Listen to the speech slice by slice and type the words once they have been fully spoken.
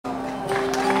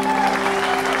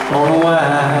on a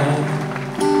wine,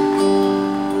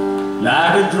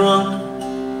 like a drunk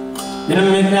in a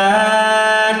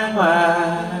midnight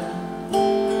choir.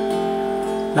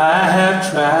 I have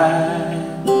tried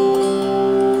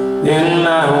in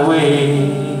my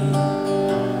way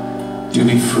to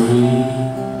be free.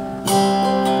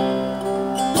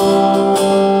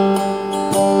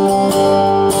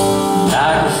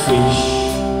 Like a fish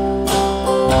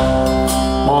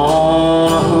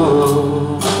on a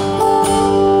hook,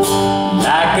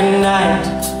 like a night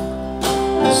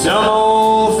in some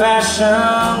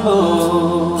old-fashioned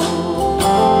book.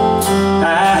 I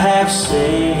have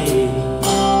saved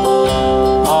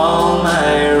all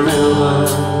my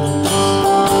rivers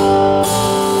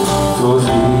for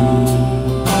thee.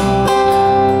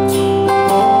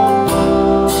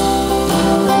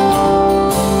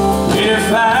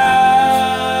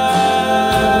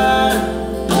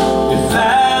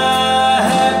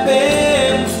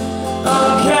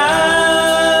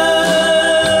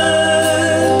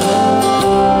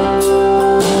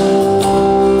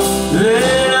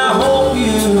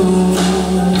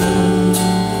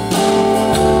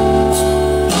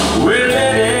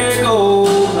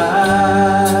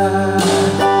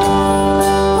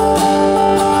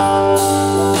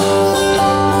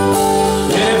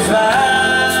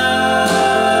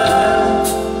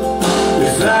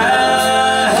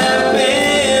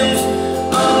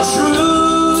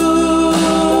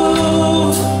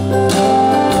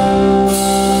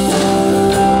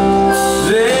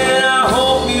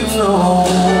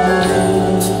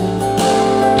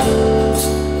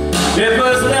 It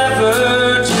was never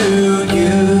to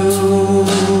you.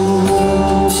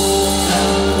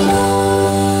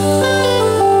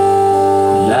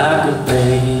 Like a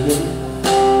baby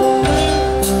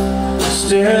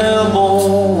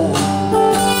stillborn,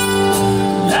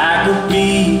 like a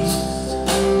beast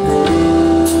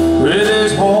with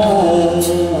his horn,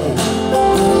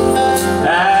 I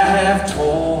have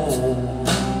torn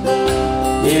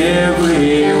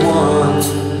everyone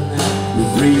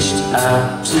reached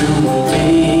out to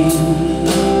me.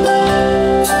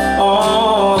 Oh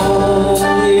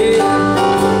yeah,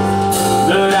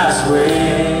 but I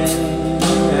swear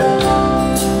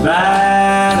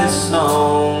by the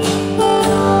song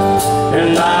and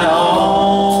by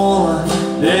all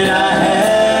that I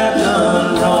have done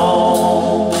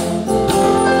wrong,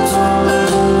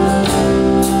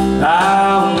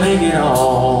 I'll make it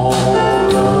all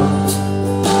up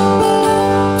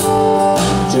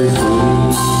to you.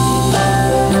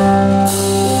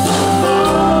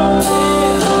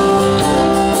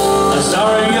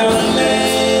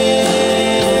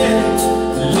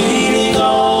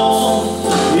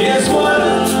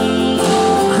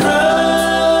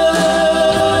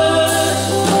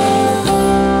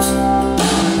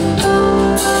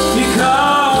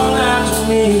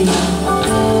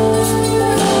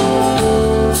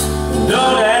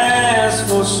 Don't ask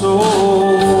for so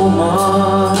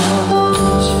much.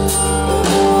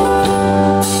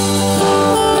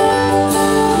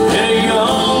 A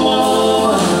young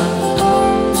woman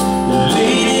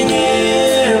leading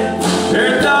in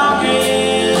her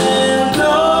darkened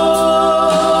door,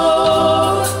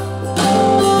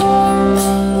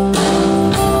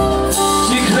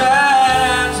 she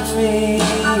cried to me,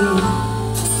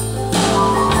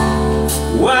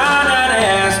 why not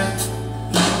ask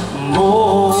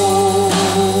more?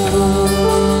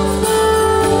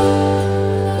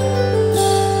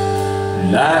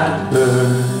 Like a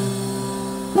bird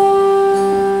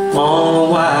on a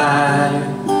wire,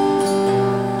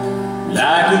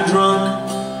 like a drunk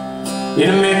in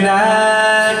a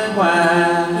midnight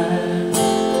choir,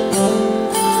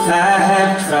 I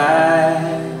have tried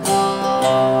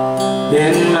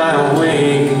in my way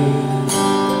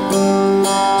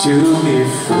to be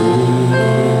free.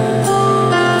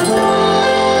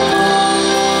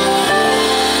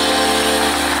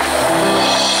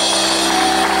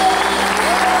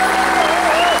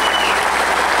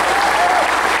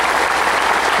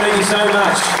 Thank you so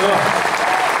much. Oh.